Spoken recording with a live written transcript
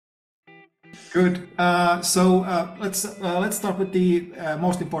Good. Let's start with the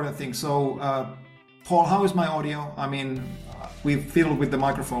most important thing. Paul, how is my audio? We fiddled with the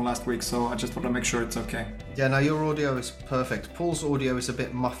microphone last week, so I just want to make sure it's okay. Yeah, no, your audio is perfect. Paul's audio is a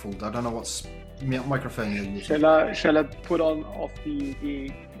bit muffled. I don't know what's microphone you're using. Shall I put on off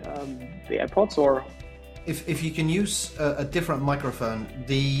the AirPods or? If you can use a different microphone,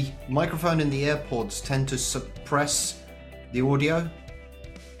 the microphone in the AirPods tend to suppress the audio.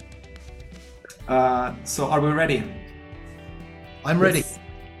 So are we ready? I'm ready. Yes.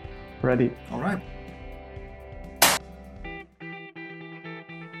 Ready. All right.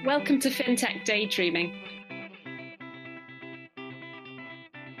 Welcome to FinTech Daydreaming,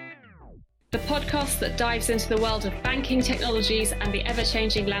 the podcast that dives into the world of banking technologies and the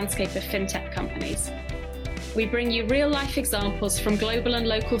ever-changing landscape of FinTech companies. We bring you real-life examples from global and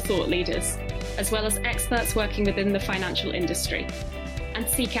local thought leaders, as well as experts working within the financial industry, and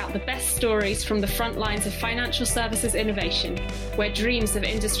seek out the best stories from the front lines of financial services innovation, where dreams of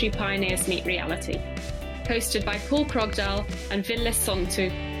industry pioneers meet reality. Hosted by Paul Bruckberger and Ville Sontu.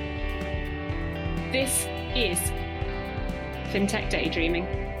 This is FinTech Daydreaming.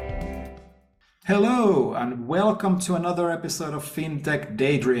 Hello and welcome to another episode of FinTech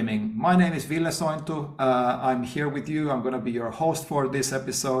Daydreaming. My name is Ville Sointu. I'm here with you. I'm going to be your host for this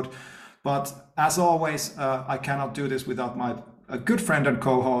episode. But as always, I cannot do this without my good friend and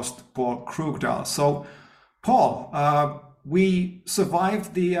co-host, Paul Bruckberger. So, Paul, we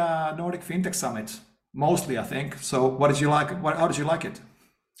survived the Nordic FinTech Summit, mostly, I think. So what did you like? How did you like it?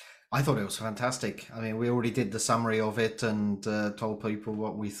 I thought it was fantastic. I mean, we already did the summary of it and told people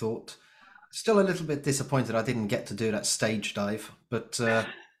what we thought. Still a little bit disappointed I didn't get to do that stage dive, but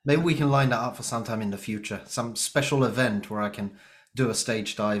maybe we can line that up for sometime in the future. Some special event where I can do a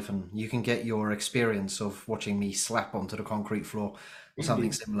stage dive and you can get your experience of watching me slap onto the concrete floor or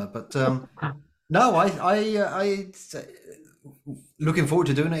something similar. But no, I looking forward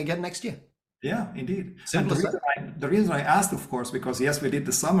to doing it again next year. Yeah, indeed. Simple. And the reason I asked, of course, because yes, we did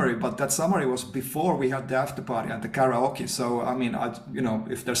the summary, but that summary was before we had the after party and the karaoke. So, I mean,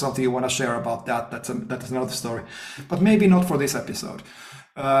 if there's something you want to share about that, that's another story. But maybe not for this episode.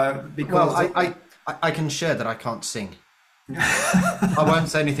 Because I can share that I can't sing. I won't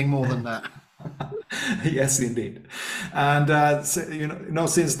say anything more than that. Yes, indeed. And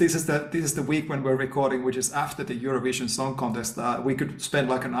since this is the week when we're recording, which is after the Eurovision Song Contest, we could spend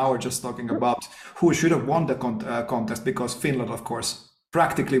like an hour just talking about who should have won the contest, because Finland, of course,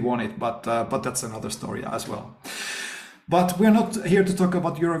 practically won it, but that's another story as well. But we're not here to talk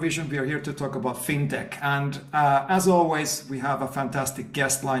about Eurovision, we are here to talk about FinTech. And as always, we have a fantastic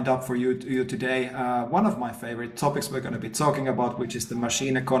guest lined up for you today. One of my favorite topics we're going to be talking about, which is the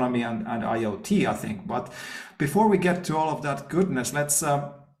machine economy and IoT, I think. But before we get to all of that goodness, let's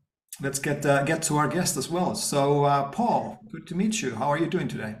get to our guest as well. So Paul, good to meet you. How are you doing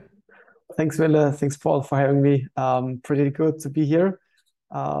today? Thanks, Ville. Thanks, Paul, for having me. Pretty good to be here.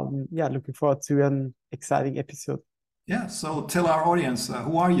 Looking forward to an exciting episode. Yeah, so tell our audience,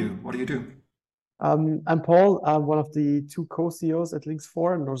 who are you? What do you do? I'm Paul. I'm one of the two co-CEOs at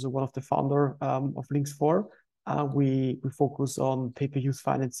Links4 and also one of the founder of Links4. We focus on pay-per-use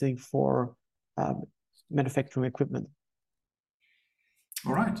financing for manufacturing equipment.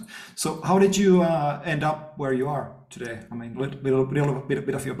 All right. So how did you end up where you are today? I mean, a little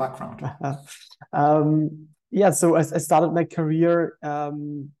bit of your background. So I started my career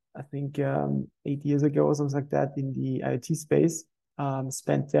I think 8 years ago or something like that in the IoT space.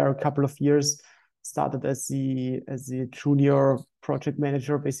 Spent there a couple of years. Started as the junior project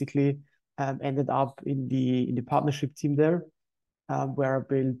manager, basically. Ended up in the partnership team there, where I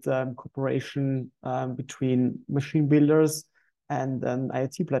built cooperation between machine builders and an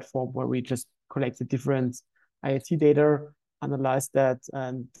IoT platform where we just collected different IoT data, analyze that,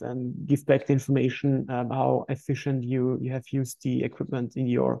 and give back the information how efficient you have used the equipment in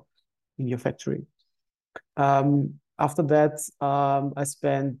your factory. After that, I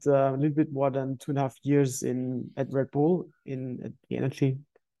spent a little bit more than 2.5 years at Red Bull in the energy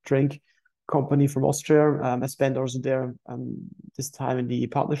drink company from Austria. I spent also there this time in the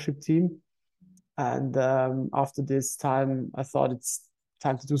partnership team. And after this time, I thought it's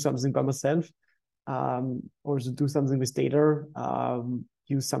time to do something by myself. Also do something with data,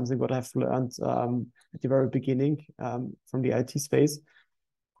 use something what I've learned at the very beginning from the IT space.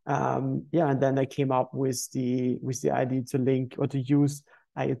 And then I came up with the idea to link or to use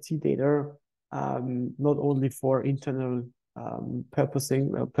IoT data not only for internal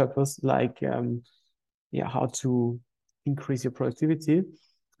purpose like how to increase your productivity,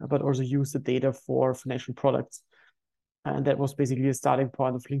 but also use the data for financial products. And that was basically a starting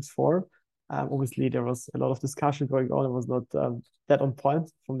point of Links4. Obviously, there was a lot of discussion going on. It was not that on point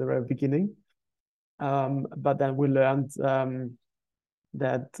from the very beginning. But then we learned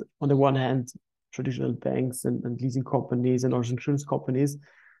that on the one hand, traditional banks and leasing companies and also insurance companies,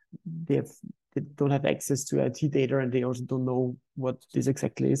 they don't have access to IT data, and they also don't know what this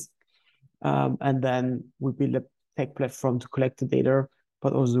exactly is. And then we build a tech platform to collect the data,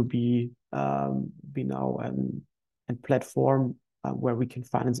 but also be now a platform where we can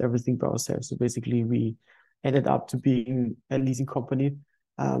finance everything by ourselves. So basically, we ended up to being a leasing company,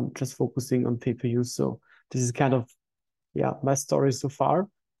 just focusing on pay-per-use. So this is kind of my story so far.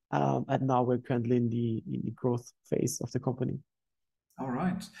 And now we're currently in the growth phase of the company. All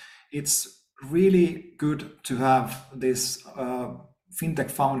right. It's really good to have this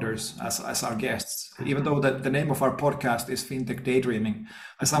fintech founders as our guests. Even though the name of our podcast is Fintech Daydreaming,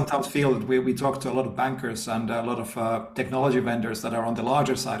 I sometimes feel that we talk to a lot of bankers and a lot of technology vendors that are on the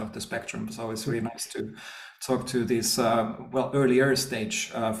larger side of the spectrum. So it's really nice to talk to these earlier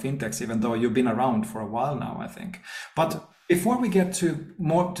stage fintechs, even though you've been around for a while now, I think. But before we get to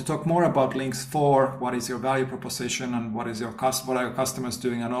talk more about Links4, what is your value proposition and what are your customers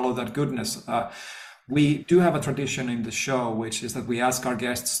doing and all of that goodness, we do have a tradition in the show, which is that we ask our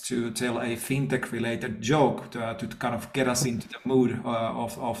guests to tell a fintech-related joke to kind of get us into the mood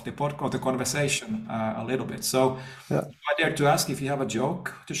of the conversation a little bit. So I dare to ask if you have a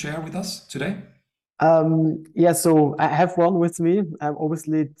joke to share with us today. So I have one with me.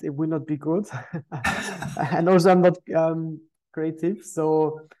 Obviously, it will not be good, and also I'm not creative.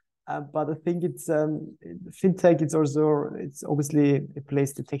 So, but I think it's fintech. It's obviously it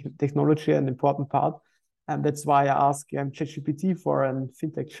plays the technology an important part, and that's why I asked ChatGPT for a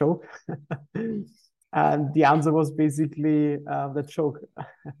fintech show, and the answer was basically the joke.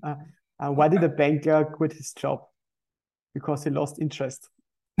 Why did a banker quit his job? Because he lost interest.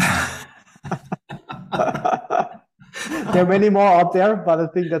 There are many more out there, but I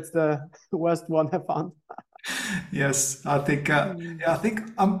think that's the worst one I found. Yes, I think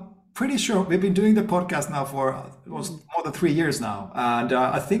I'm pretty sure we've been doing the podcast now for more than 3 years now, and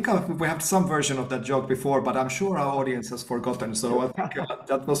I think we have some version of that joke before, but I'm sure our audience has forgotten. So I think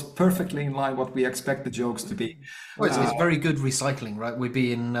that was perfectly in line what we expect the jokes to be. Well, it's very good recycling, right?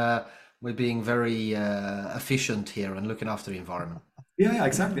 We're being very efficient here and looking after the environment. Yeah,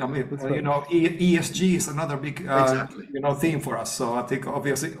 exactly. I mean, ESG is another big, Exactly. theme for us. So I think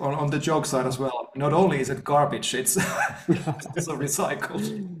obviously on the joke side as well, not only is it garbage, it's also recycled.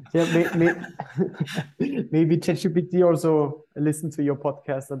 Yeah, maybe ChatGPT also listen to your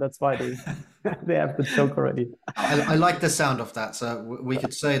podcast, and that's why they have the joke already. I like the sound of that. So we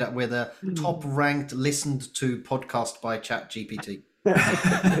could say that we're the top ranked listened to podcast by ChatGPT.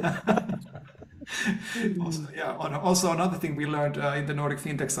 Also another thing we learned in the Nordic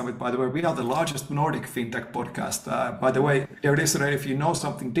FinTech Summit, by the way, we are the largest Nordic FinTech podcast. By the way, dear listener, if you know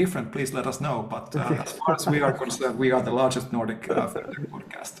something different, please let us know. But as far as we are concerned, we are the largest Nordic FinTech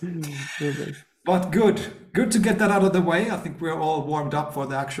podcast. But good to get that out of the way. I think we're all warmed up for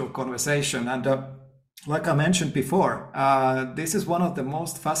the actual conversation. And like I mentioned before, this is one of the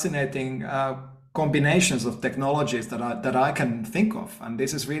most fascinating combinations of technologies that I can think of, and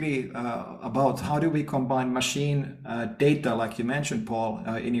this is really about how do we combine machine data, like you mentioned, Paul,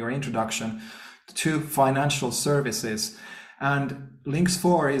 in your introduction, to financial services, and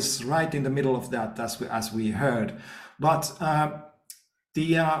Links4 is right in the middle of that, as we heard. But how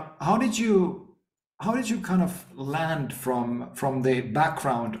did you kind of land from the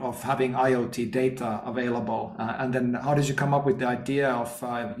background of having IoT data available, and then how did you come up with the idea of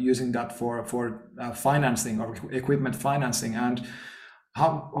using that for financing or equipment financing, and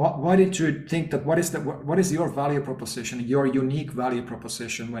why did you think that what is your value proposition, your unique value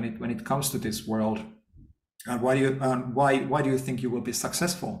proposition when it comes to this world, and why do you think you will be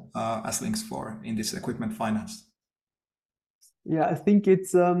successful as Links4 in this equipment finance? Yeah, I think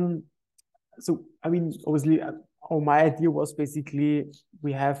it's so, I mean, obviously, my idea was basically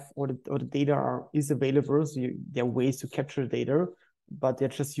we have all the data is available. So there are ways to capture data, but they're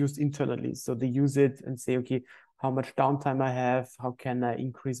just used internally. So they use it and say, okay, how much downtime I have, how can I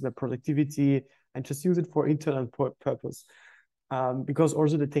increase my productivity, and just use it for internal purpose. Because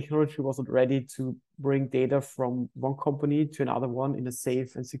also the technology wasn't ready to bring data from one company to another one in a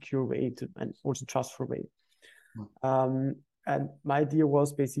safe and secure way and also trustful way. And my idea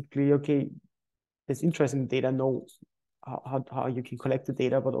was basically, okay, it's interesting data, know how you can collect the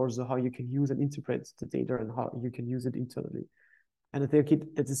data, but also how you can use and interpret the data and how you can use it internally. And I think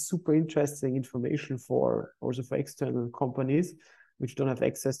that is super interesting information for external companies which don't have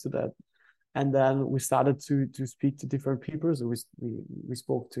access to that. And then we started to speak to different people. So we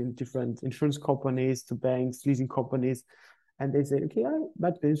spoke to different insurance companies, to banks, leasing companies, and they say, okay,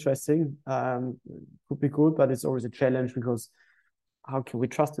 might be interesting, could be good, but it's always a challenge because how can we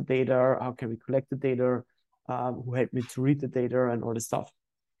trust the data? How can we collect the data? Who helped me to read the data and all this stuff?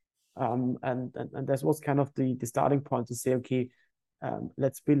 And that was kind of the starting point to say, okay,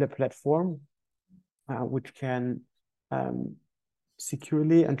 let's build a platform which can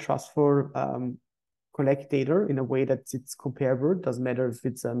securely and trustful collect data in a way that it's comparable. It doesn't matter if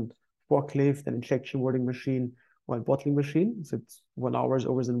it's a forklift, an injection molding machine, or a bottling machine. So it's 1 hour is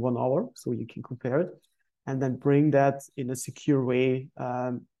always in 1 hour, so you can compare it, and then bring that in a secure way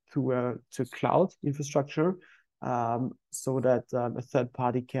to a cloud infrastructure, so that a third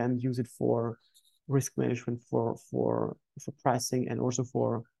party can use it for risk management, for pricing, and also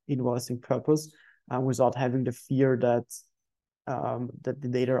for invoicing purpose, without having the fear that that the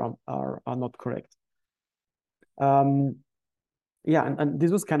data are not correct. Yeah, and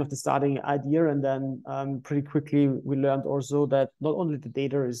this was kind of the starting idea, and then pretty quickly we learned also that not only the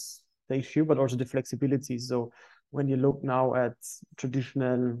data is the issue, but also the flexibility. So when you look now at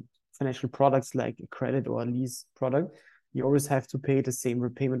traditional financial products like a credit or a lease product, you always have to pay the same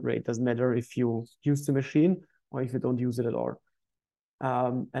repayment rate. Doesn't matter if you use the machine or if you don't use it at all.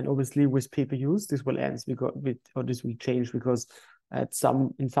 And obviously with pay-per-use, this will end this will change, because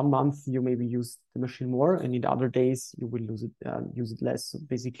in some months you maybe use the machine more, and in other days you will use it less. So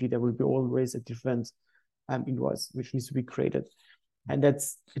basically, there will be always a different invoice which needs to be created, and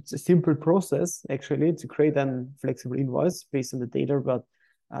it's a simple process actually to create a flexible invoice based on the data. But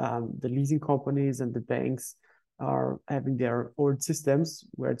the leasing companies and the banks are having their old systems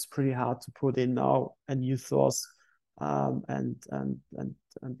where it's pretty hard to put in now a new source. And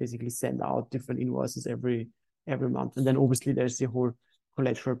basically send out different invoices every month, and then obviously there's the whole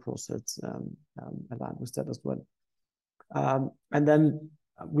collateral process aligned with that as well. And then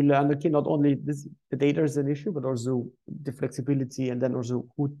we learned, okay, not only the data is an issue, but also the flexibility, and then also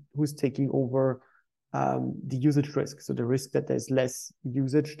who's taking over the usage risk. So the risk that there's less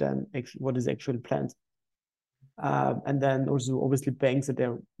usage than what is actually planned. And then also obviously banks, that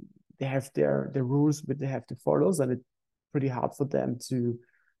they have their rules but they have to follow, and it's pretty hard for them to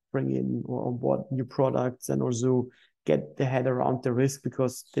bring in or onboard new products and also get their head around the risk,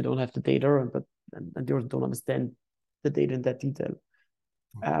 because they don't have the data, and they also don't understand the data in that detail.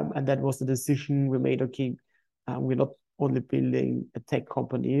 And that was the decision we made. Okay, we're not only building a tech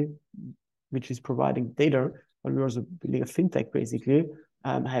company which is providing data, but we're also building a fintech, basically,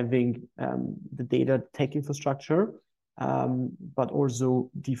 having the data tech infrastructure, but also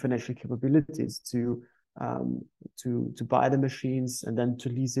the financial capabilities to buy the machines and then to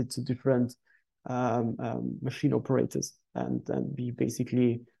lease it to different machine operators. And we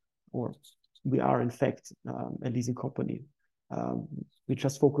basically, or we are in fact a leasing company. We're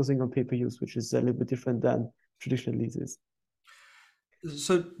just focusing on pay-per-use, which is a little bit different than traditional leases.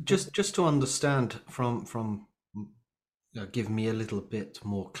 So just to understand from give me a little bit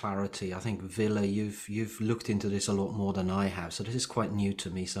more clarity. I think Ville, you've looked into this a lot more than I have, so this is quite new to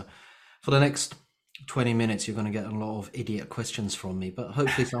me. So for the next 20 minutes, you're going to get a lot of idiot questions from me, but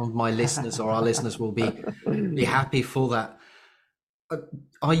hopefully some of my listeners or our listeners will be happy for that.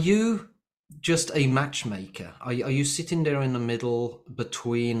 Are you just a matchmaker? Are you sitting there in the middle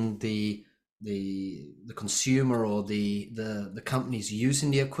between the consumer or the companies using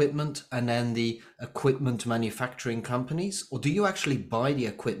the equipment and then the equipment manufacturing companies? Or do you actually buy the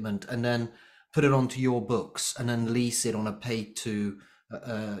equipment and then put it onto your books and then lease it on a paid to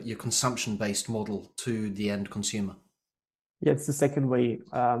your consumption-based model to the end consumer? Yeah, it's the second way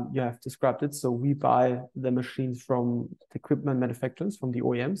you have described it. So we buy the machines from the equipment manufacturers, from the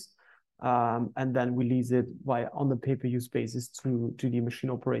OEMs, and then we lease it on the pay-per-use basis to the machine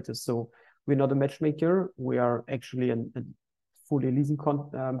operators. So we're not a matchmaker. We are actually a fully leasing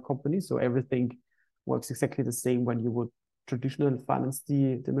company. So everything works exactly the same when you would traditionally finance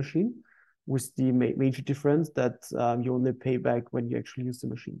the machine, with the major difference that you only pay back when you actually use the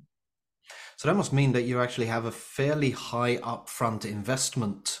machine. So that must mean that you actually have a fairly high upfront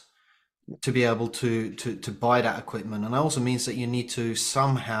investment to be able to buy that equipment. And that also means that you need to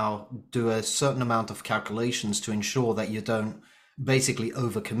somehow do a certain amount of calculations to ensure that you don't basically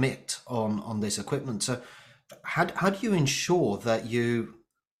overcommit on this equipment. So how do you ensure that you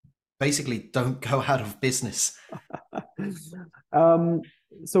basically don't go out of business?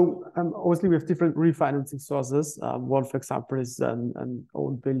 So obviously we have different refinancing sources. One, for example, is an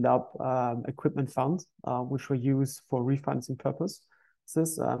own build-up equipment fund, which we use for refinancing purposes.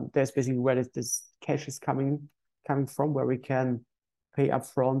 There's basically where this cash is coming from, where we can pay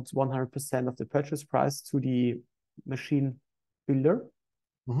upfront 100% of the purchase price to the machine builder.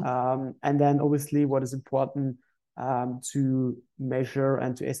 And then obviously what is important to measure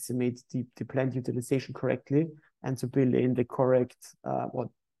and to estimate the plant utilization correctly and to build in the correct or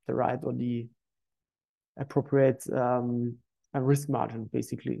the right or the appropriate risk margin,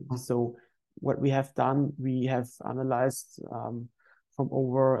 basically. So what we have done, we have analyzed from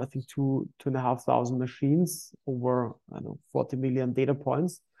over, I think, 2,500 machines, over 40 million data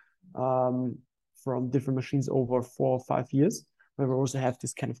points from different machines over 4 or 5 years. Where we also have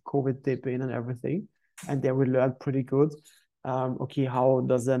this kind of COVID dip in and everything. And there we learned pretty good. Okay, how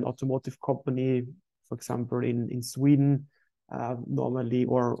does an automotive company, for example, in Sweden normally,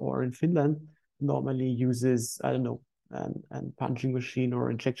 or in Finland, normally uses, I don't know, an punching machine or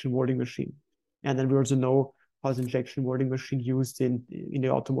injection molding machine. And then we also know how's injection molding machine used in the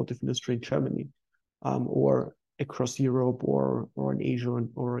automotive industry in Germany, or across Europe, or in Asia,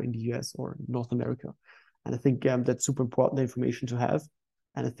 or in the US or North America. And I think that's super important information to have.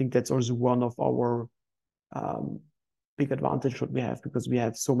 And I think that's also one of our big advantage that we have, because we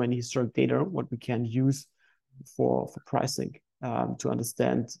have so many historic data, what we can use for pricing, to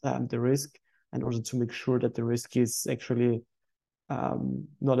understand the risk, and also to make sure that the risk is actually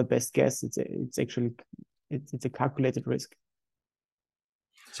not a best guess. It's actually a calculated risk.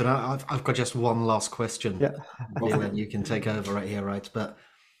 So now I've got just one last question. Yeah. Then you can take over right here, right? But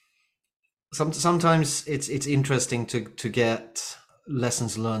sometimes it's interesting to get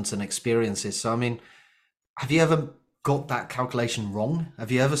lessons learned and experiences. So I mean, have you ever got that calculation wrong?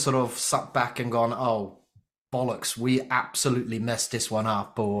 Have you ever sort of sat back and gone, "Oh, bollocks, we absolutely messed this one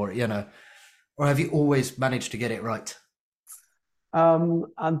up," or or have you always managed to get it right? And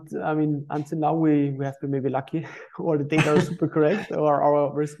I mean, until now we have been maybe lucky, or the data are super correct, or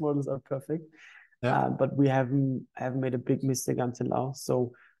our risk models are perfect. Yeah. But we haven't made a big mistake until now.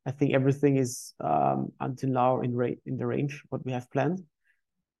 So I think everything is until now in the range what we have planned.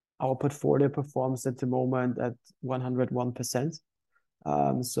 Our portfolio performs at the moment at 101%.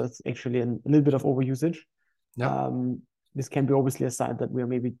 So it's actually a little bit of overusage. Yeah. This can be obviously a sign that we are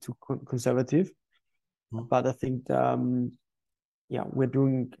maybe too conservative. But I think we're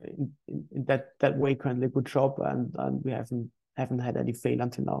doing in that way currently a good job, and we haven't had any fail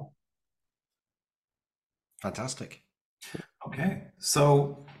until now. Fantastic. Okay,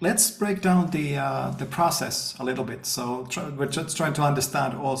 so let's break down the process a little bit. So we're just trying to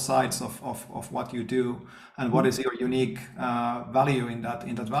understand all sides of what you do and what is your unique value in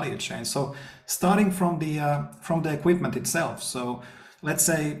that value chain. So starting from the equipment itself. So let's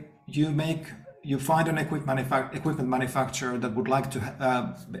say you find an equipment manufacturer that would like to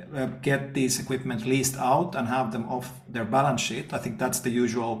get these equipment leased out and have them off their balance sheet. I think that's the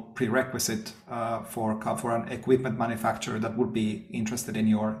usual prerequisite for an equipment manufacturer that would be interested in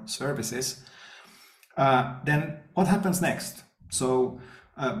your services. Then what happens next? So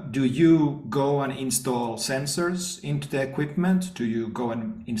do you go and install sensors into the equipment? Do you go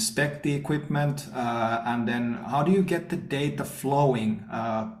and inspect the equipment? And then how do you get the data flowing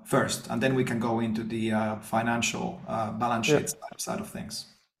first? And then we can go into the financial balance sheet side of things.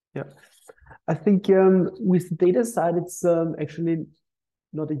 Yeah, I think with the data side, it's actually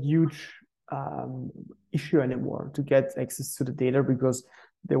not a huge issue anymore to get access to the data, because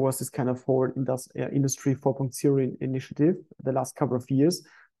there was this kind of whole industry 4.0 initiative the last couple of years,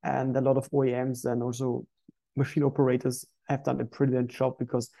 and a lot of OEMs and also machine operators have done a brilliant job,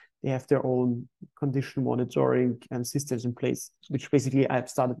 because they have their own condition monitoring and systems in place, which basically I've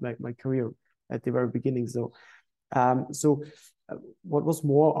started my career at the very beginning. So what was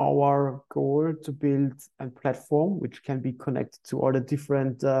more our goal to build a platform which can be connected to all the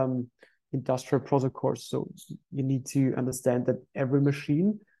different industrial protocols. So you need to understand that every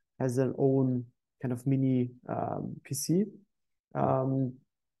machine has their own kind of mini PC,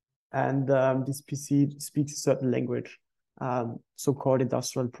 and this PC speaks a certain language, so-called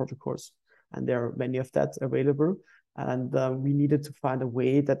industrial protocols, and there are many of that available. And we needed to find a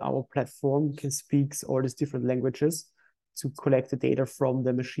way that our platform can speak all these different languages to collect the data from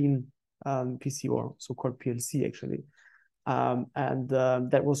the machine PC, or so-called PLC actually. And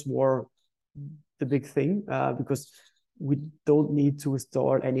that was more the big thing, because we don't need to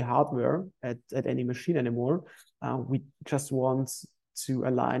install any hardware at any machine anymore. We just want to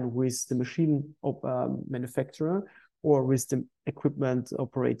align with the machine manufacturer or with the equipment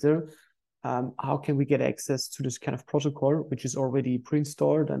operator. How can we get access to this kind of protocol, which is already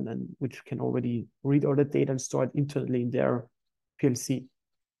pre-installed and which can already read all the data and store it internally in their PLC.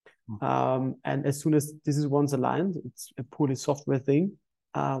 And as soon as this is once aligned, it's a purely software thing.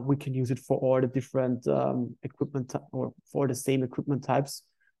 we can use it for all the different equipment or for the same equipment types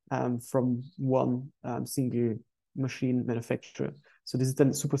from one single machine manufacturer. So this is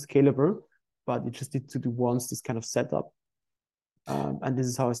then super scalable, but you just need to do once this kind of setup. And this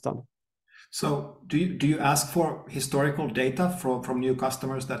is how it's done. So do you ask for historical data from new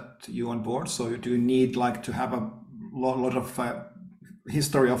customers that you onboard? So do you need like to have a lot of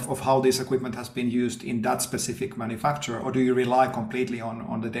history of how this equipment has been used in that specific manufacturer, or do you rely completely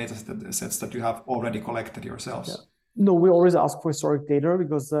on the data sets that you have already collected yourselves? Yeah. No, we always ask for historic data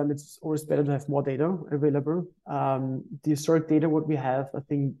because it's always better to have more data available. The historic data, what we have, I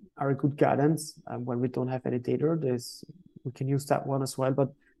think, are a good guidance. When we don't have any data, we can use that one as well, but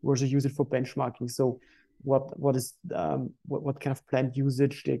we also use it for benchmarking. So what kind of planned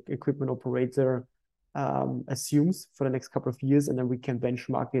usage the equipment operator assumes for the next couple of years, and then we can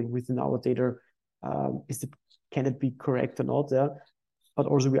benchmark it within our data. Can it be correct or not? Yeah. But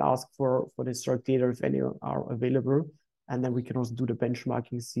also we ask for the historic data if any are available, and then we can also do the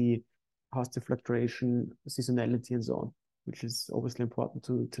benchmarking, see how's the fluctuation, seasonality, and so on, which is obviously important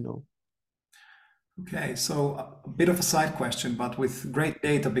to know. Okay, so a bit of a side question, but with great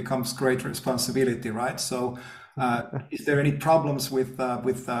data becomes great responsibility, right? So is there any problems with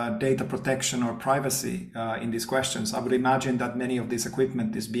data protection or privacy in these questions? I would imagine that many of this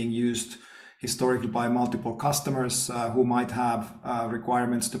equipment is being used historically by multiple customers who might have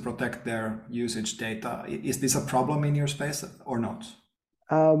requirements to protect their usage data. Is this a problem in your space or not?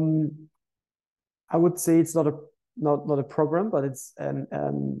 I would say it's not a problem, but it's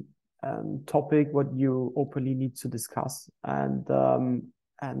an topic what you openly need to discuss, and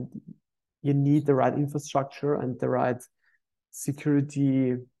you need the right infrastructure and the right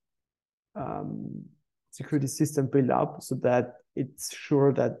security system built up so that it's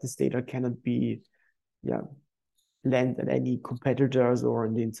sure that this data cannot be lent at any competitors or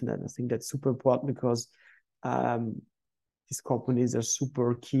on the internet. I think that's super important because these companies are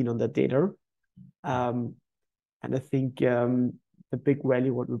super keen on that data. And I think the big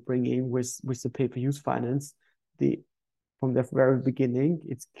value what we bring in with the pay-per-use finance, from the very beginning,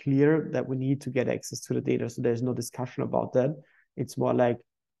 it's clear that we need to get access to the data. So there's no discussion about that. It's more like,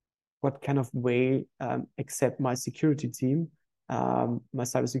 what kind of way, except my security team, my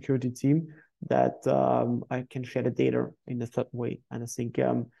cybersecurity team, that I can share the data in a certain way. And I think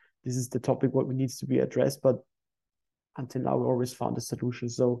this is the topic what needs to be addressed. But until now, we always found a solution.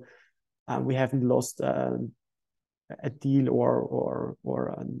 So we haven't lost a deal or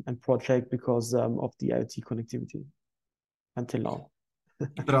a project because of the IoT connectivity until now.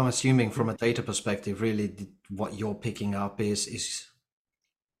 But I'm assuming from a data perspective, really, what you're picking up is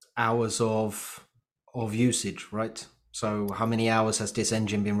hours of usage, right? So how many hours has this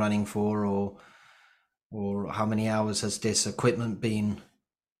engine been running for, or how many hours has this equipment been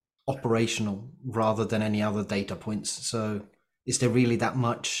operational, rather than any other data points? So is there really that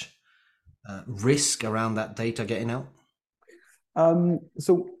much risk around that data getting out?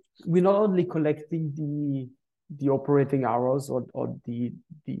 So we're not only collecting the operating hours or the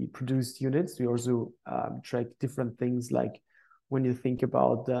produced units. We also track different things, like when you think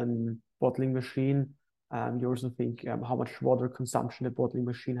about bottling machine, you also think how much water consumption the bottling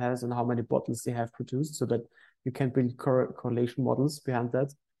machine has and how many bottles they have produced, so that you can build correlation models behind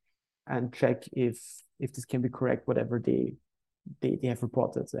that and check if this can be correct, whatever they have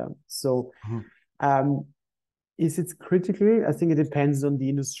reported. So is it critical? I think it depends on the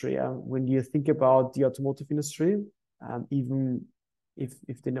industry. When you think about the automotive industry, even if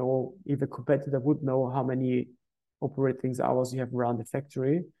a competitor would know how many operating hours you have around the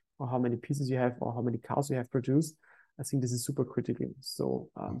factory, or how many pieces you have, or how many cars you have produced, I think this is super critical. So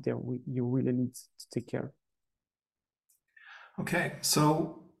you really need to take care. Okay,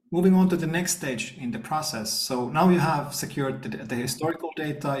 so moving on to the next stage in the process. So now you have secured the historical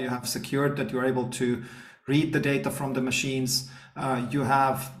data, you have secured that you're able to read the data from the machines, you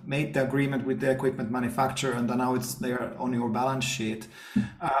have made the agreement with the equipment manufacturer, and then now it's there on your balance sheet.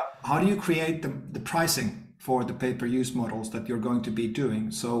 How do you create the pricing for the pay-per-use models that you're going to be doing?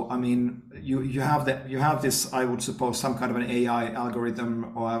 So, I mean, you have this, I would suppose, some kind of an AI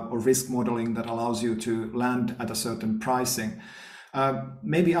algorithm or risk modeling that allows you to land at a certain pricing.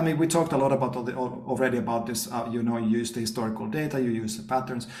 Maybe, I mean, we talked a lot about already about this. You use the historical data, you use the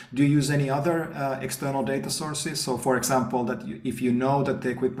patterns. Do you use any other external data sources? So, for example, that if you know that the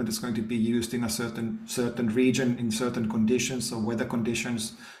equipment is going to be used in a certain region in certain conditions, so weather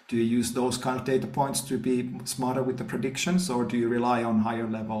conditions, do you use those kind of data points to be smarter with the predictions, or do you rely on higher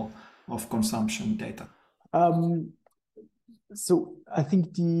level of consumption data? So I think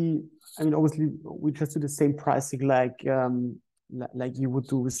obviously we just do the same pricing like like you would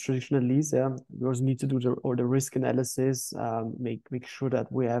do with traditional lease. Yeah, we also need to do all the risk analysis, make sure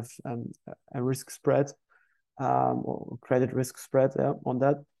that we have a risk spread, or credit risk spread, on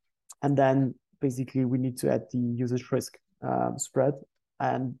that, and then basically we need to add the usage risk spread,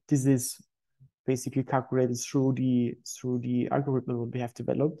 and this is basically calculated through the algorithm that we have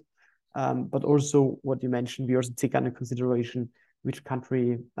developed. But also what you mentioned, we also take under consideration which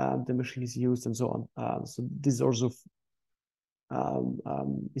country the machine is used and so on. So this also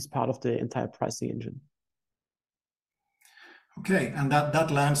is part of the entire pricing engine. Okay, and that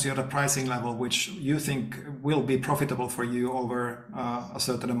lands you at a pricing level which you think will be profitable for you over a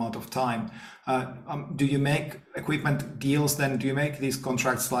certain amount of time. Do you make equipment deals then? Do you make these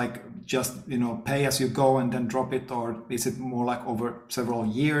contracts like just pay as you go and then drop it, or is it more like over several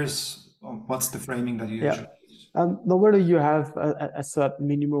years? What's the framing that you usually use? Normally you have a certain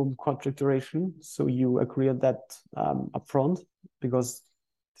minimum contract duration, so you agree on that upfront, because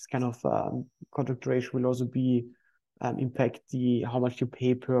this kind of contract duration will also be impact how much you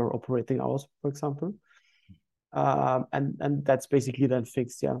pay per operating hours, for example. And that's basically then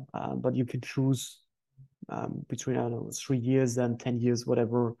fixed, yeah. But you can choose between, I don't know, 3 years and 10 years,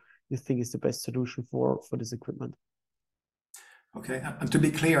 whatever you think is the best solution for this equipment. Okay, and to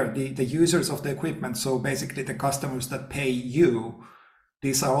be clear, the users of the equipment, so basically the customers that pay you,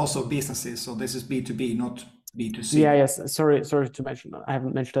 these are also businesses, so this is B2B, not B2C. Yeah, yes. Sorry to mention, I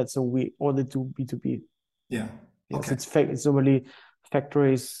haven't mentioned that. So we only do B2B. Yeah. Yes, Okay. it's normally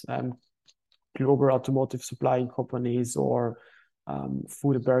factories, global automotive supplying companies, or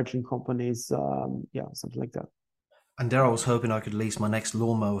food and beverage companies, something like that. And there I was hoping I could lease my next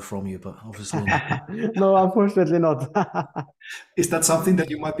lawnmower from you, but obviously not. No, unfortunately not. Is that something that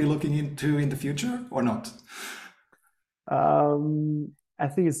you might be looking into in the future or not? I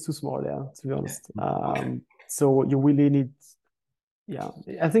think it's too small, yeah, to be honest. Okay. So you really need,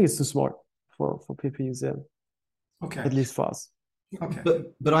 I think it's too small for PPUs, yeah. Okay. At least for us. Okay.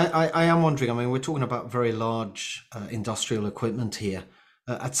 But I am wondering, I mean, we're talking about very large industrial equipment here.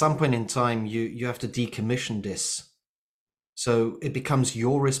 At some point in time, you have to decommission this. So it becomes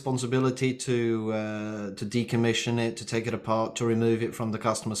your responsibility to decommission it, to take it apart, to remove it from the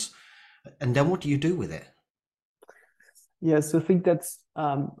customers. And then what do you do with it? Yeah, so I think that's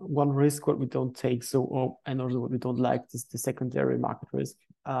one risk what we don't take. And also what we don't like is the secondary market risk.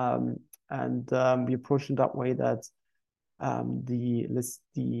 We approach it that way that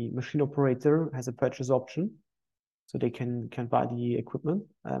the machine operator has a purchase option, so they can buy the equipment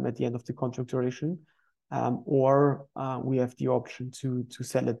at the end of the contract duration, or we have the option to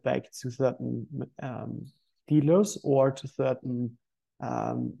sell it back to certain dealers or to certain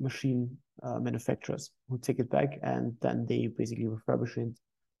machine manufacturers who take it back, and then they basically refurbish it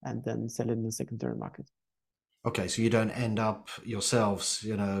and then sell it in the secondary market. Okay, so you don't end up yourselves,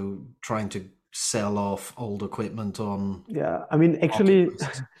 trying to sell off old equipment on. Yeah, I mean, actually,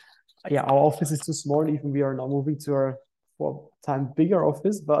 our office is too small. Even we are now moving to our 4-time bigger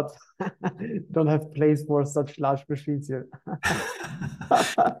office, but don't have place for such large machines here.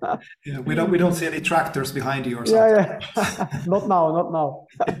 Yeah, we don't see any tractors behind you or something. Yeah. Not now.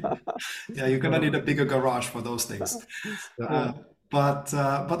 Yeah, you're gonna need a bigger garage for those things. But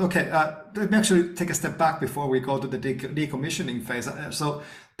okay, let me actually take a step back before we go to the decommissioning phase. So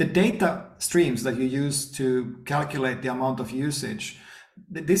the data streams that you use to calculate the amount of usage,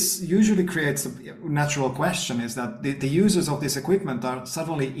 this usually creates a natural question, is that the users of this equipment are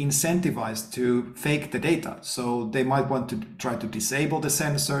suddenly incentivized to fake the data. So they might want to try to disable the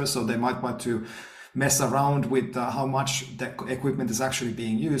sensors, so they might want to mess around with how much the equipment is actually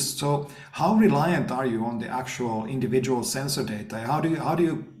being used. So how reliant are you on the actual individual sensor data? How do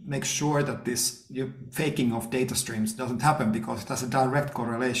you make sure that this faking of data streams doesn't happen, because it has a direct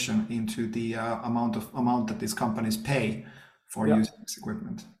correlation into the amount that these companies pay for using this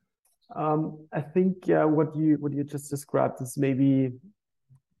equipment? I think what you just described is maybe,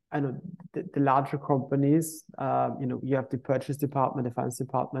 I know, the larger companies. You have the purchase department, the finance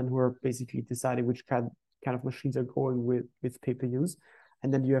department, who are basically deciding which kind of machines are going with pay-per-use,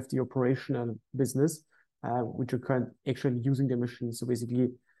 and then you have the operational business, which are actually using the machine. So basically,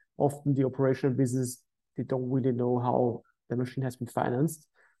 often the operational business, they don't really know how the machine has been financed.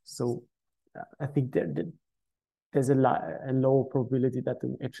 So I think there's a low probability that they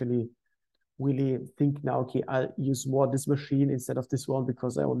actually really think now, okay, I'll use more this machine instead of this one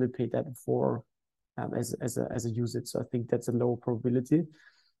because I only paid that for as a usage. So I think that's a low probability.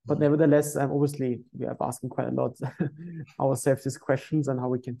 But nevertheless, obviously we are asking quite a lot ourselves these questions and how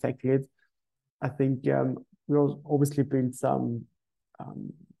we can tackle it. I think we obviously built some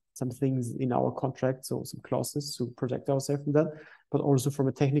things in our contract, so some clauses to protect ourselves from that. But also from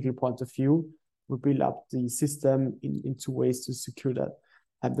a technical point of view, we build up the system in two ways to secure that.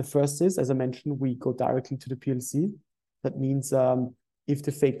 And the first is, as I mentioned, we go directly to the PLC. That means if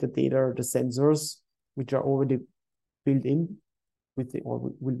they fake the data, the sensors, which are already built in with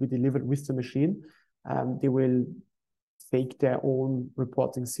or will be delivered with the machine, they will fake their own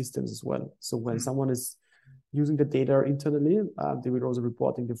reporting systems as well. So when someone is using the data internally, they will also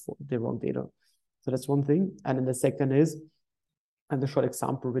reporting the wrong data. So that's one thing. And then the second is, and the short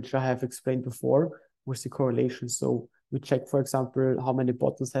example, which I have explained before, was the correlation. So we check, for example, how many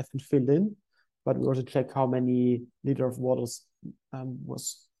bottles have been filled in, but we also check how many liter of water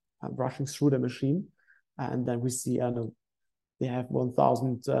was rushing through the machine. And then we see, they have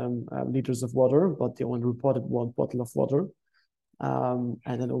 1,000 liters of water, but they only reported one bottle of water. And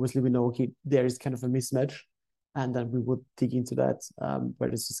then obviously we know, okay, there is kind of a mismatch. And then we would dig into that, where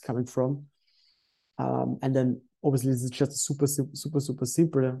this is coming from. And then obviously this is just a super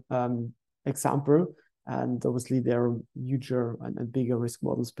simple example. And obviously there are huger and bigger risk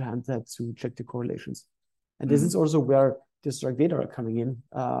models behind that to check the correlations. And this is also where the struct data are coming in,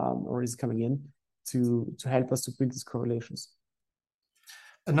 or is coming in to help us to build these correlations.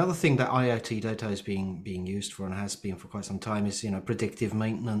 Another thing that IoT data is being used for and has been for quite some time is, predictive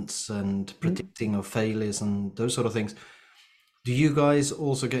maintenance and predicting of failures and those sort of things. Do you guys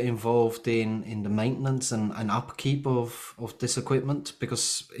also get involved in the maintenance and upkeep of this equipment?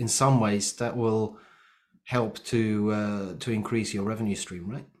 Because in some ways that will help to increase your revenue stream,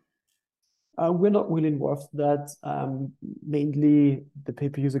 right? We're not really involved in that. Mainly the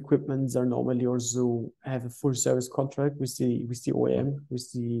pay-per-use equipments are normally also have a full service contract with the OEM,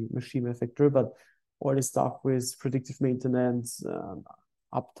 with the machine manufacturer, but all the stuff with predictive maintenance,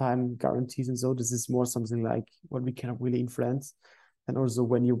 uptime guarantees and so, this is more something like what we cannot really influence. And also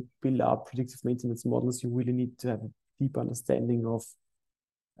when you build up predictive maintenance models, you really need to have a deep understanding of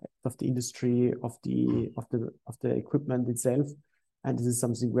the industry, of the equipment itself. And this is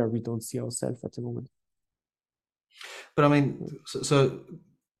something where we don't see ourselves at the moment. But I mean, so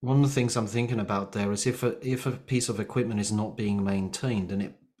one of the things I'm thinking about there is if a piece of equipment is not being maintained and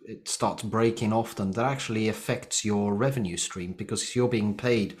it starts breaking often, that actually affects your revenue stream because you're being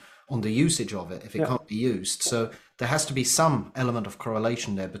paid on the usage of it if it can't be used. So there has to be some element of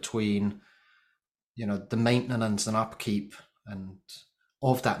correlation there between, the maintenance and upkeep and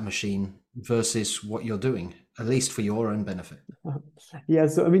of that machine versus what you're doing, at least for your own benefit. Yeah,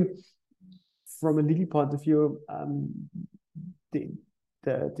 so I mean, from a legal point of view,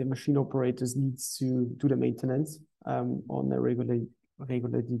 the machine operators needs to do the maintenance on a regularly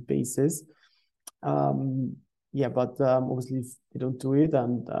basis. But obviously if they don't do it,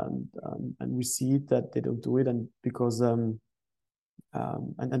 and we see that they don't do it, and because and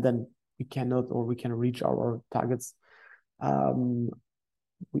then we cannot reach our targets.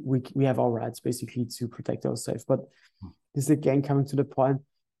 We have our rights basically to protect ourselves. But this again coming to the point,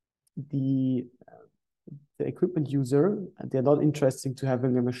 the equipment user, they're not interested to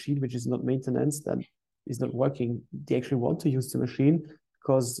having a machine which is not maintenance, that is not working. They actually want to use the machine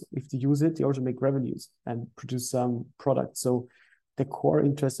because if they use it, they also make revenues and produce some product. So the core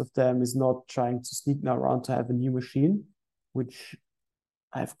interest of them is not trying to sneak around to have a new machine, which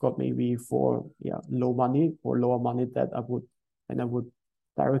I've got maybe for low money or lower money that I would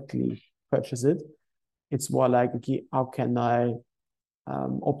directly purchase it. It's more like, okay, how can I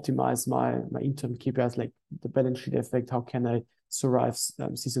optimize my internal KPIs, like the balance sheet effect? How can I survive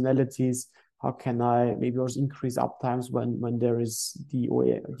seasonalities? How can I maybe also increase uptimes when there is the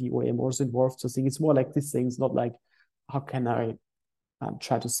OEM also involved? So I think it's more like these things, not like how can I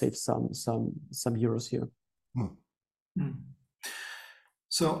try to save some euros here.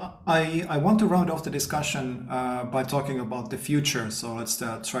 So I want to round off the discussion by talking about the future. So let's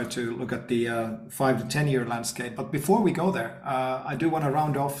try to look at the 5 to 10 year landscape. But before we go there, I do want to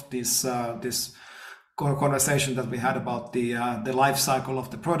round off this conversation that we had about the life cycle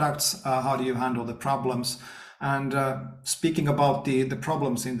of the products. How do you handle the problems? And speaking about the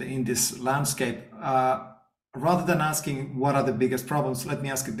problems in this landscape, rather than asking what are the biggest problems, let me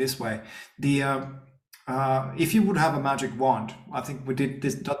ask it this way: if you would have a magic wand, I think we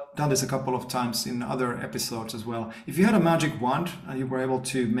done this a couple of times in other episodes as well. If you had a magic wand and you were able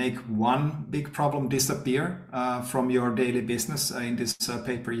to make one big problem disappear from your daily business in this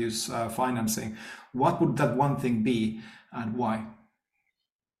pay-per-use financing, what would that one thing be and why?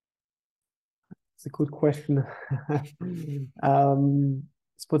 It's a good question.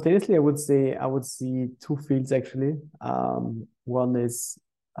 Spontaneously, I would see two fields actually. One is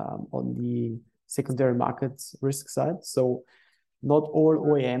on the secondary market risk side. So not all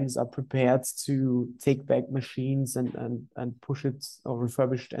OEMs are prepared to take back machines and push it or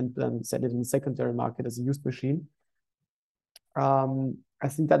refurbish it and then sell it in the secondary market as a used machine. I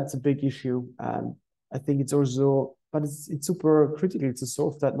think that's a big issue. And I think it's also, but it's super critical to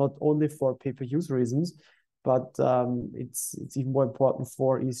solve that, not only for pay-per-use reasons, but it's even more important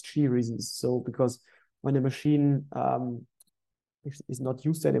for ESG reasons. So because when a machine is not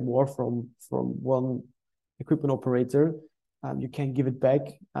used anymore from one equipment operator, you can give it back.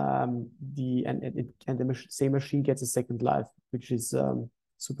 The same machine gets a second life, which is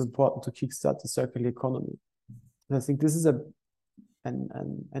super important to kickstart the circular economy. And I think this is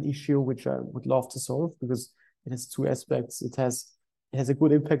an issue which I would love to solve, because it has two aspects. It has a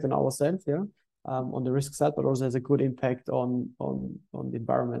good impact on ourselves, on the risk side, but also has a good impact on the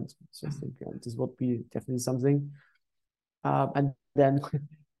environment. So I think this would be definitely something. And then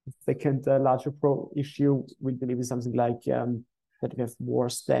the second larger issue we believe is something like that we have more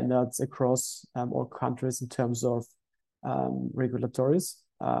standards across all countries in terms of regulatories,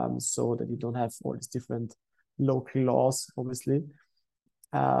 so that you don't have all these different local laws, obviously.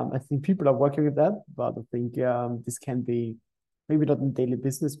 I think people are working with that, but I think this can be maybe not in daily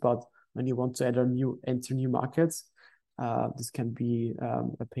business, but when you want to enter new markets, this can be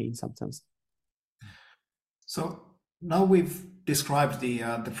a pain sometimes. So now we've described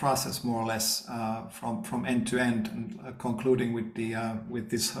the process more or less from end to end, and concluding with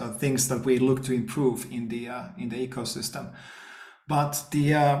these things that we look to improve in the ecosystem. But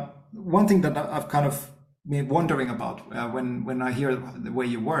the one thing that I've kind of been wondering about when I hear the way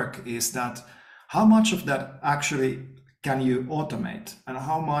you work is that how much of that actually can you automate, and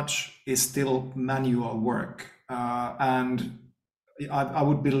how much is still manual work? And I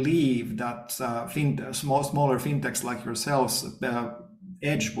would believe that smaller fintechs like yourselves,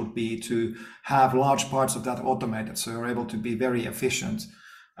 edge would be to have large parts of that automated, so you're able to be very efficient,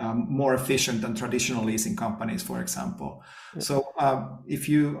 more efficient than traditional leasing companies, for example. Yeah. So if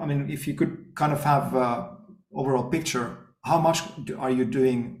you could kind of have overall picture, how much are you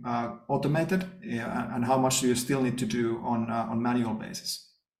doing automated, and how much do you still need to do on manual basis?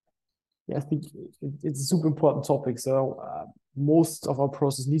 Yeah, I think it's a super important topic. So most of our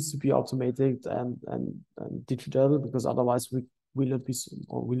process needs to be automated and digital, because otherwise we will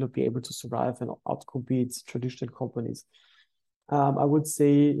not be able to survive and outcompete traditional companies. I would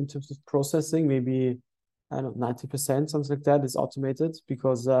say in terms of processing, maybe 90%, something like that, is automated,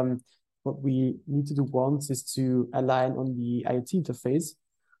 because what we need to do once is to align on the IoT interface,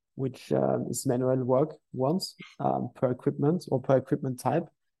 which is manual work once per equipment or per equipment type.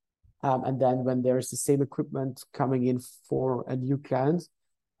 And then when there is the same equipment coming in for a new client,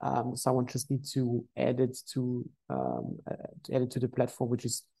 someone just needs to add it to the platform, which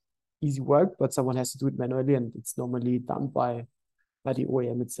is easy work, but someone has to do it manually, and it's normally done by the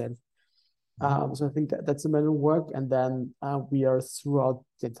OEM itself. So I think that's the manual work, and then we are throughout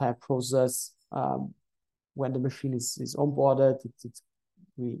the entire process. When the machine is onboarded,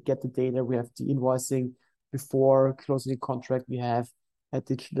 we get the data, we have the invoicing. Before closing the contract, we have a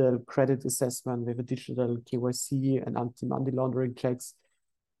digital credit assessment, we have a digital KYC and anti-money laundering checks.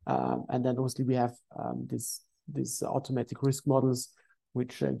 And then obviously we have this automatic risk models,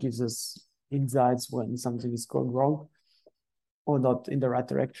 which gives us insights when something is going wrong or not in the right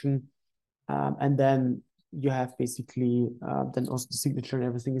direction. And then you have basically, then also the signature and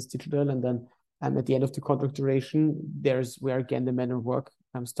everything is digital. And then at the end of the contract duration, there's where again the manual work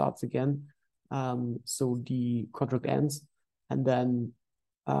starts again. So the contract ends, and then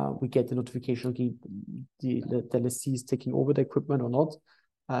we get the notification, the lessee is taking over the equipment or not.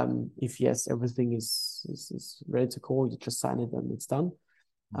 If yes, everything is ready to go, you just sign it and it's done.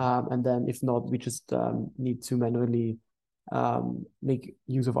 And then if not, we just need to manually make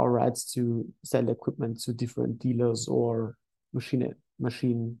use of our rights to sell the equipment to different dealers or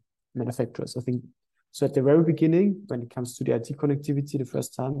machine manufacturers. I think so. At the very beginning, when it comes to the IT connectivity, the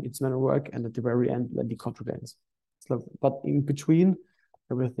first time it's manual work, and at the very end, when the contract ends. So, but in between,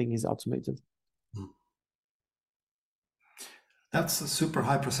 everything is automated. That's a super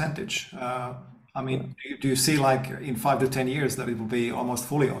high percentage. I mean, do you see like in 5 to 10 years that it will be almost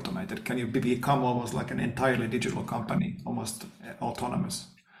fully automated? Can you become almost like an entirely digital company, almost autonomous?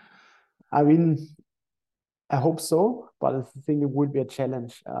 I mean, I hope so, but I think it would be a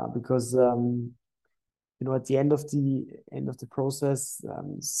challenge because at the end of the process,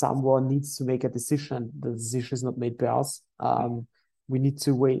 someone needs to make a decision. The decision is not made by us. We need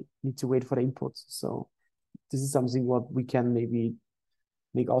to wait for the input. So this is something what we can maybe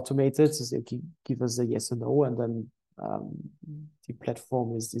make automated, so they can give us a yes or no, and then the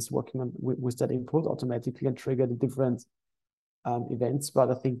platform is working on with that input automatically and trigger the different events.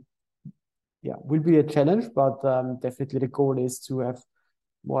 But I think, yeah, will be a challenge, but definitely the goal is to have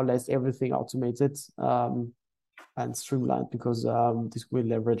more or less everything automated and streamlined, because this will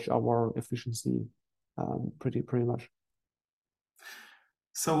leverage our efficiency pretty much.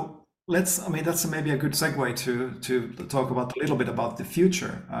 So I mean, that's maybe a good segue to talk about a little bit about the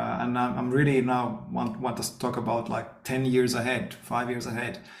future. And I'm really now want us to talk about like 10 years ahead, 5 years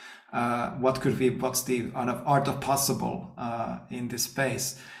ahead. What's the kind of art of possible in this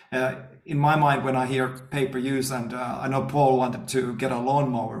space? In my mind, when I hear pay-per-use, and I know Paul wanted to get a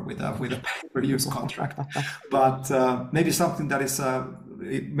lawnmower with a pay-per-use contract, but maybe something that is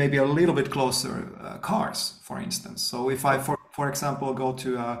maybe a little bit closer, cars, for instance. So if I, for example, go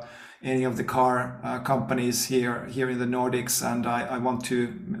to any of the car companies here in the Nordics, and I want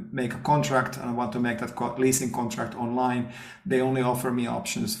to make a contract, and I want to make that leasing contract online, they only offer me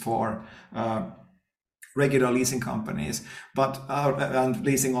options for regular leasing companies, but and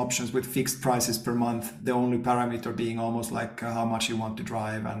leasing options with fixed prices per month, the only parameter being almost like how much you want to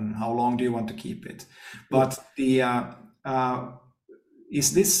drive and how long do you want to keep it. But the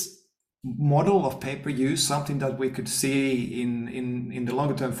is this model of pay-per-use something that we could see in the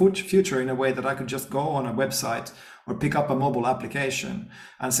longer term future, in a way that I could just go on a website or pick up a mobile application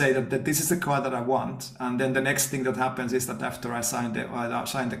and say that this is the car that I want, and then the next thing that happens is that after I sign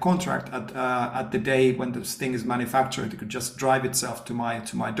the contract, at the day when this thing is manufactured, it could just drive itself to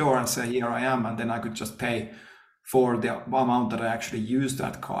my door and say, here I am, and then I could just pay for the amount that I actually use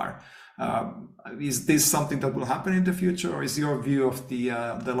that car. Is this something that will happen in the future, or is your view of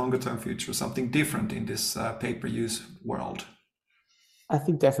the longer term future something different in this pay-per-use world? I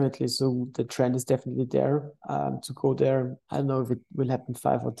think definitely. So the trend is definitely there to go there. I don't know if it will happen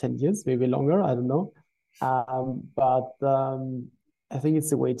 5 or 10 years, maybe longer. I don't know. But I think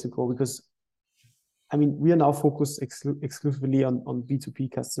it's the way to go, because I mean, we are now focused exclusively on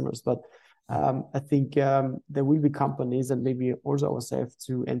B2B customers, but I think there will be companies, and maybe also ourselves,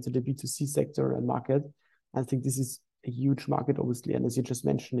 to enter the B2C sector and market. I think this is a huge market, obviously. And as you just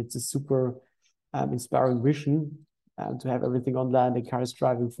mentioned, it's a super inspiring vision to have everything online. The car is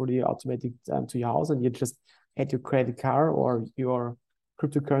driving fully automatic to your house, and you just add your credit card or your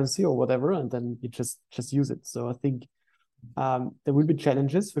cryptocurrency or whatever, and then you just use it. So I think there will be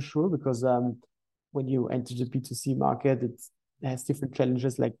challenges for sure, because when you enter the B2C market, it has different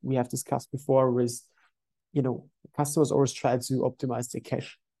challenges, like we have discussed before, with, you know, customers always try to optimize their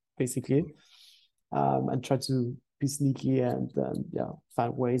cash, basically, and try to be sneaky and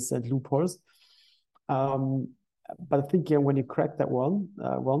find ways and loopholes. But I think when you crack that one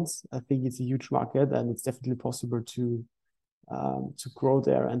once, I think it's a huge market, and it's definitely possible to grow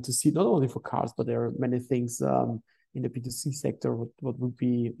there and to see not only for cars, but there are many things in the B2C sector what would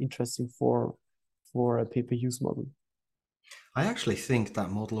be interesting for a pay-per-use model. I actually think that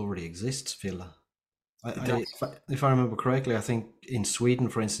model already exists, Villa. If I remember correctly, I think in Sweden,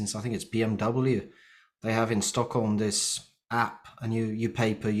 for instance, I think it's BMW. They have in Stockholm this app, and you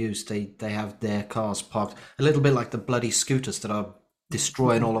pay per use. They have their cars parked a little bit like the bloody scooters that are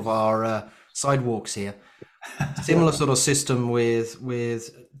destroying all of our sidewalks here. Similar sort of system with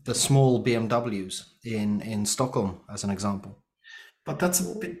the small BMWs in Stockholm, as an example. But that's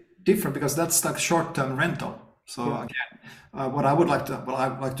a bit different, because that's like short-term rental. So again, what I'd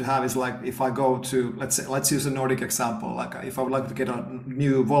like to have is, like, if I go to, let's use a Nordic example. Like if I would like to get a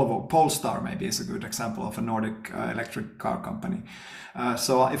new Volvo Polestar, maybe is a good example of a Nordic electric car company.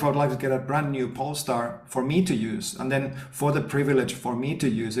 So if I would like to get a brand new Polestar for me to use, and then for the privilege for me to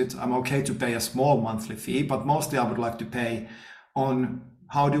use it, I'm okay to pay a small monthly fee, but mostly I would like to pay on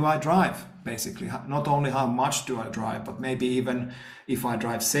how do I drive, basically. Not only how much do I drive, but maybe even if I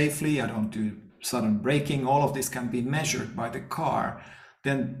drive safely, I don't do sudden braking. All of this can be measured by the car.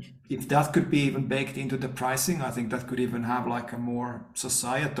 Then if that could be even baked into the pricing, I think that could even have like a more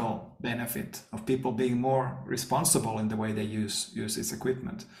societal benefit of people being more responsible in the way they use this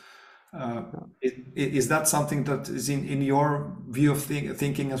equipment. Is that something that is in your view of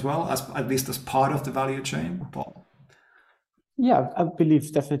thinking as well, as at least as part of the value chain, Paul? Yeah, I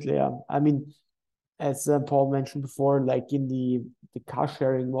believe definitely. I mean, as Paul mentioned before, like in the car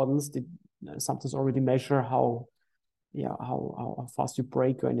sharing models, they sometimes already measure how fast you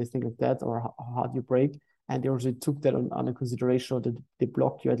brake or anything like that, or how hard you brake, and they also took that under consideration. That they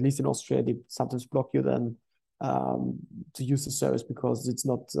block you, at least in Austria, they sometimes block you then to use the service, because it's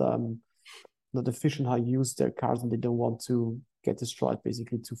not efficient how you use their cars, and they don't want to get destroyed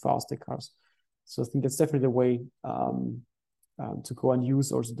basically too fast, their cars. So I think that's definitely the way to go and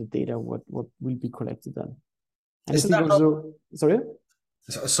use also the data what will be collected then. And Isn't that also, sorry?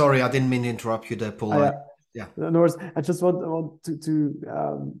 Sorry, I didn't mean to interrupt you there, Paul. Yeah. No worries. I just want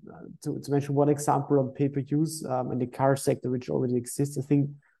to mention one example on pay-per-use in the car sector, which already exists. I think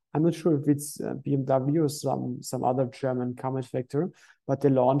I'm not sure if it's BMW or some other German car manufacturer, but they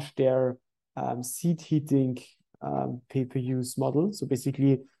launched their seat heating pay-per-use model. So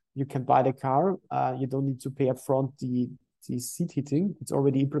basically, you can buy the car. You don't need to pay upfront the seat heating. It's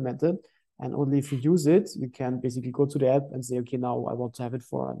already implemented, and only if you use it, you can basically go to the app and say, okay, now I want to have it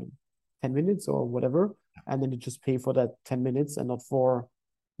for 10 minutes or whatever. And then you just pay for that 10 minutes and not for,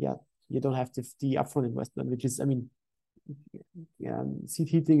 you don't have the upfront investment, which is, I mean, seat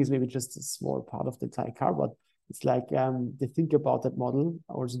heating is maybe just a small part of the entire car, but it's like they think about that model,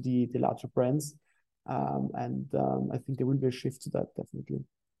 also the larger brands. And I think there will be a shift to that, definitely.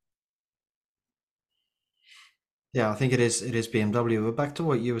 Yeah, I think it is BMW. But back to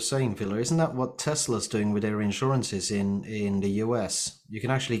what you were saying, Villa, isn't that what Tesla's doing with their insurances in the US? You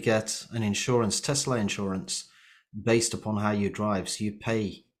can actually get an insurance, Tesla insurance, based upon how you drive. So you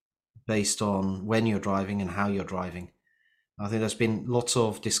pay based on when you're driving and how you're driving. I think there's been lots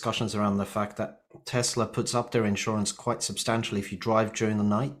of discussions around the fact that Tesla puts up their insurance quite substantially if you drive during the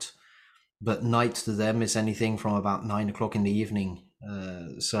night. But night to them is anything from about 9 o'clock in the evening.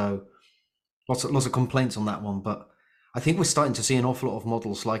 So lots of complaints on that one, but I think we're starting to see an awful lot of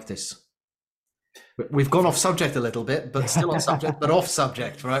models like this. We've gone off subject a little bit, but still on subject, but off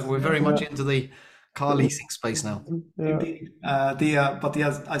subject, right? We're very much into the car leasing space now. Indeed.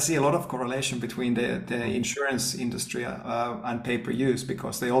 I see a lot of correlation between the insurance industry and pay-per-use,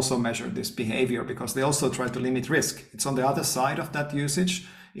 because they also measure this behavior, because they also try to limit risk. It's on the other side of that usage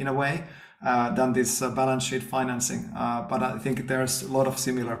in a way than this balance sheet financing. But I think there's a lot of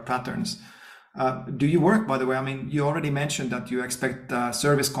similar patterns. Do you work, by the way? I mean, you already mentioned that you expect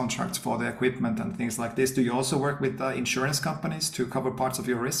service contracts for the equipment and things like this. Do you also work with insurance companies to cover parts of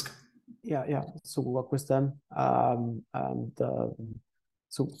your risk? Yeah. So we work with them,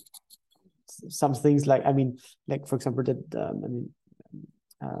 so some things like, I mean, like for example, that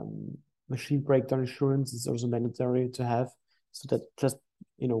machine breakdown insurance is also mandatory to have, so that just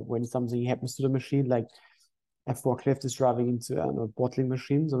when something happens to the machine, like a forklift is driving into a bottling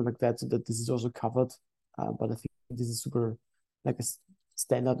machine, something like that, so that this is also covered. But I think this is super like a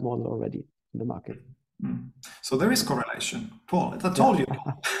standard model already in the market. So there is correlation, Paul. I told you.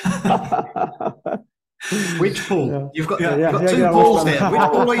 Which Paul? Yeah. You've got Yeah, two Pauls there. Which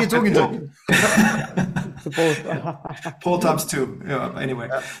Paul are you talking to? Paul times two. Yeah, anyway,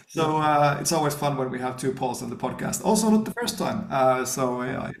 so it's always fun when we have two Pauls on the podcast. Also, not the first time. So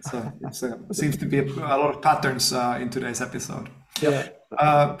yeah, it seems to be a lot of patterns in today's episode. Yeah.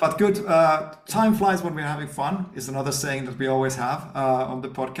 But good. Time flies when we're having fun is another saying that we always have on the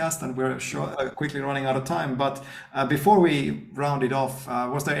podcast, and we're quickly running out of time. But before we round it off,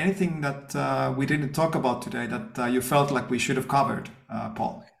 was there anything that we didn't talk about today that you felt like we should have covered,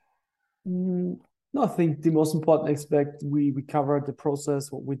 Paul? No, I think the most important aspect, we covered the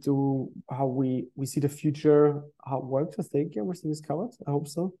process, what we do, how we see the future, how it works. I think everything is covered. I hope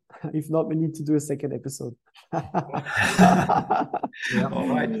so. If not, we need to do a second episode. Yeah. All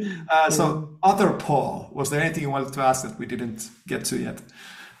right. So, other Paul, was there anything you wanted to ask that we didn't get to yet?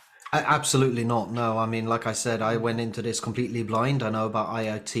 Absolutely not. No, I mean, like I said, I went into this completely blind. I know about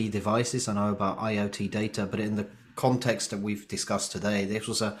IoT devices, I know about IoT data, but in the context that we've discussed today, this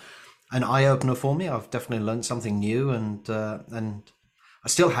was an eye-opener for me. I've definitely learned something new, and I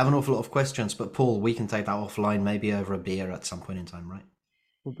still have an awful lot of questions, but Paul, we can take that offline, maybe over a beer at some point in time, right?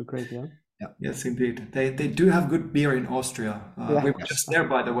 Would be great, yeah. Yeah. Yes, indeed. They do have good beer in Austria. We were just there,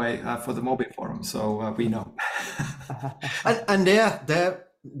 by the way, for the Mobi Forum, so we know. and there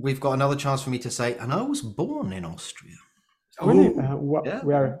we've got another chance for me to say, and I was born in Austria. Really? Yeah.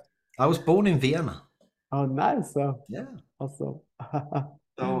 Where? I was born in Vienna. Oh, nice. Yeah. Awesome.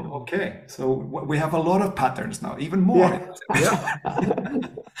 So, okay. So we have a lot of patterns now, even more. Yeah.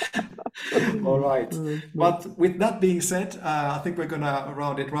 All right. But with that being said, I think we're going to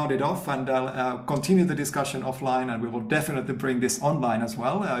round it off, and continue the discussion offline, and we will definitely bring this online as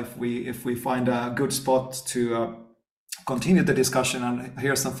well if we find a good spot to continue the discussion and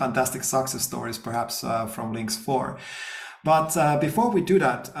hear some fantastic success stories, perhaps from Links 4. But before we do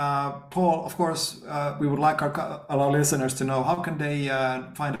that, Paul, of course, we would like our listeners to know, how can they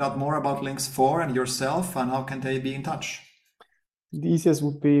find out more about Links 4 and yourself, and how can they be in touch? The easiest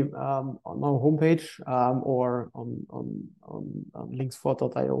would be on our homepage, or on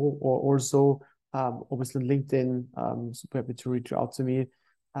links4.io, or also obviously LinkedIn. Super happy to reach out to me.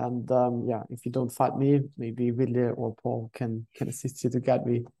 And if you don't find me, maybe Ville or Paul can assist you to guide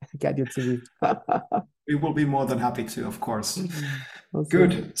you to me. We will be more than happy to, of course. Awesome.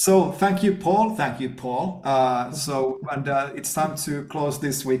 Good. So thank you, Paul. Thank you, Paul. It's time to close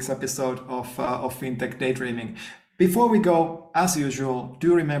this week's episode of FinTech Daydreaming. Before we go, as usual,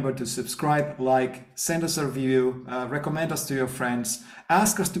 do remember to subscribe, like, send us a review, recommend us to your friends,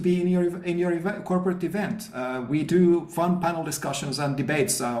 ask us to be in your corporate event. We do fun panel discussions and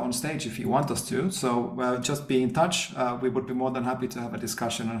debates on stage if you want us to. So just be in touch. We would be more than happy to have a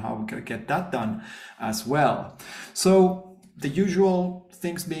discussion on how we can get that done as well. So the usual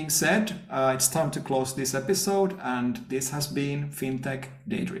things being said, it's time to close this episode, and this has been FinTech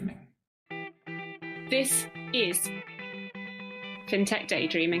Daydreaming. This is FinTech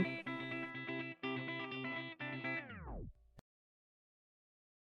Daydreaming.